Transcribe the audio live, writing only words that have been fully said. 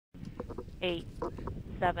8,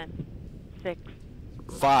 7, 6,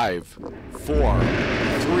 5, 4,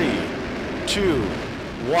 3, 2,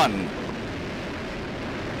 1.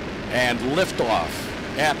 And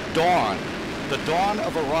liftoff at dawn. The dawn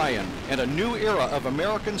of Orion and a new era of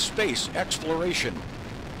American space exploration.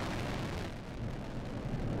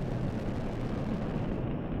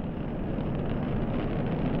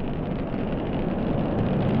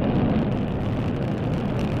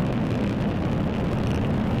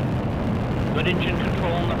 Good engine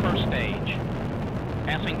control in the first stage.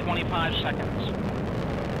 Passing 25 seconds.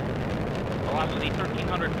 Velocity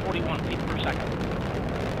 1,341 feet per second.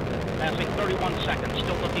 Passing 31 seconds,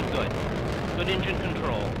 still looking good. Good engine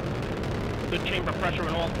control. Good chamber pressure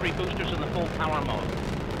in all three boosters in the full power mode.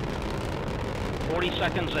 40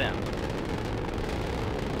 seconds in.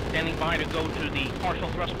 Standing by to go to the partial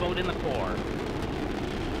thrust mode in the core.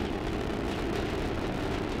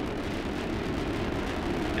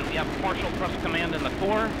 And we have partial thrust command in the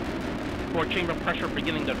core. Core chamber pressure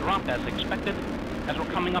beginning to drop as expected as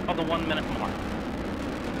we're coming up on the 1 minute mark.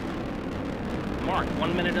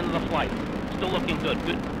 1 minute into the flight. Still looking good.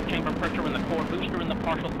 Good chamber pressure in the core booster in the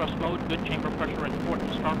partial thrust mode. Good chamber pressure in port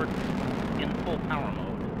and starboard in full power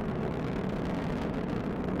mode.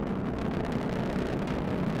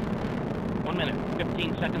 One minute,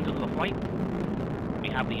 15 seconds into the flight. We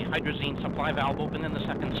have the hydrazine supply valve open in the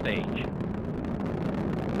second stage.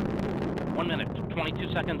 1 minute,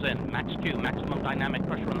 22 seconds in. Max Q, maximum dynamic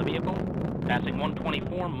pressure on the vehicle. Passing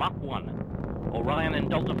 124, Mach 1. Orion and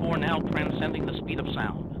Delta IV now transcending the speed of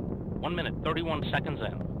sound. 1 minute, 31 seconds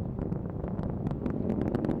in.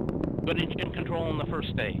 Good engine control in the first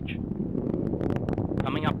stage.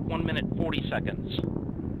 Coming up 1 minute, 40 seconds.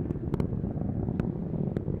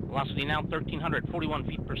 Velocity now 1,341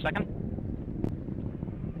 feet per second.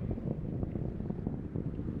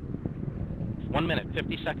 1 minute,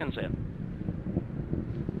 50 seconds in.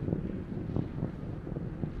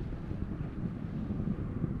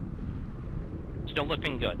 Still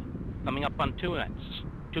looking good. Coming up on 2 minutes.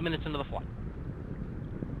 2 minutes into the flight.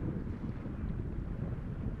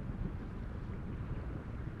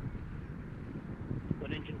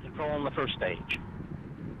 Good engine control in the first stage.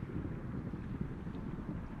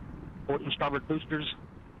 Port and starboard boosters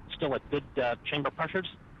still at good chamber pressures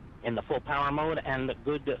in the full power mode and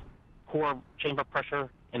good core chamber pressure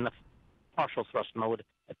in the partial thrust mode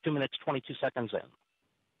at 2 minutes, 22 seconds in.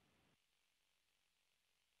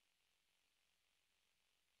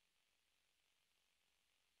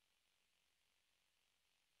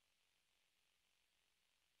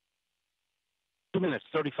 Minutes,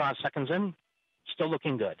 35 seconds in, still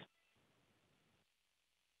looking good.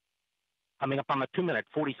 Coming up on the 2 minute,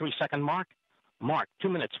 43 second mark. 2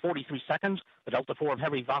 minutes, 43 seconds. The Delta IV of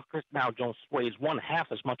heavy Valkyrie now just weighs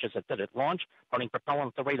 1/2 as much as it did at launch, running propellant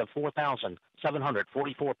at the rate of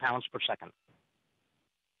 4,744 pounds per second.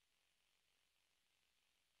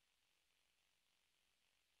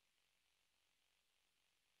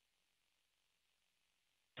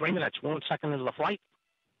 Three minutes, 1 second into the flight.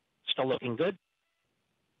 Still looking good.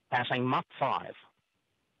 Passing Mach 5.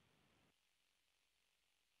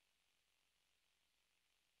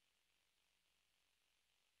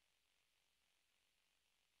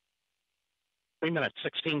 Three minutes,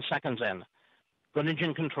 16 seconds in. Good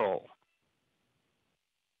engine control.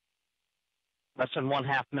 Less than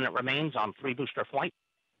 1/2 minute remains on 3 booster flight.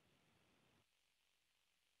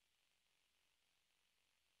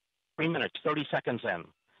 3 minutes, 30 seconds in.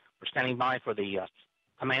 We're standing by for the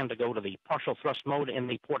command to go to the partial thrust mode in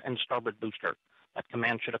the port and starboard booster. That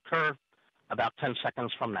command should occur about 10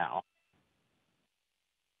 seconds from now.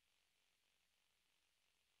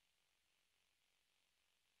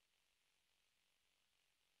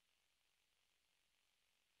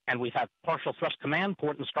 And we've had partial thrust command.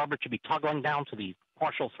 Port and starboard should be toggling down to the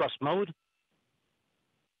partial thrust mode.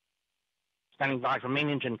 Standing by for main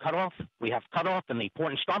engine cutoff. We have cutoff in the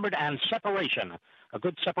port and starboard and separation. A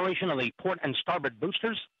good separation of the port and starboard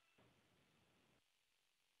boosters.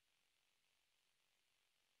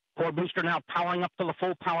 Core booster now powering up to the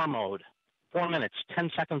full power mode. 4 minutes, 10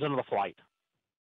 seconds into the flight.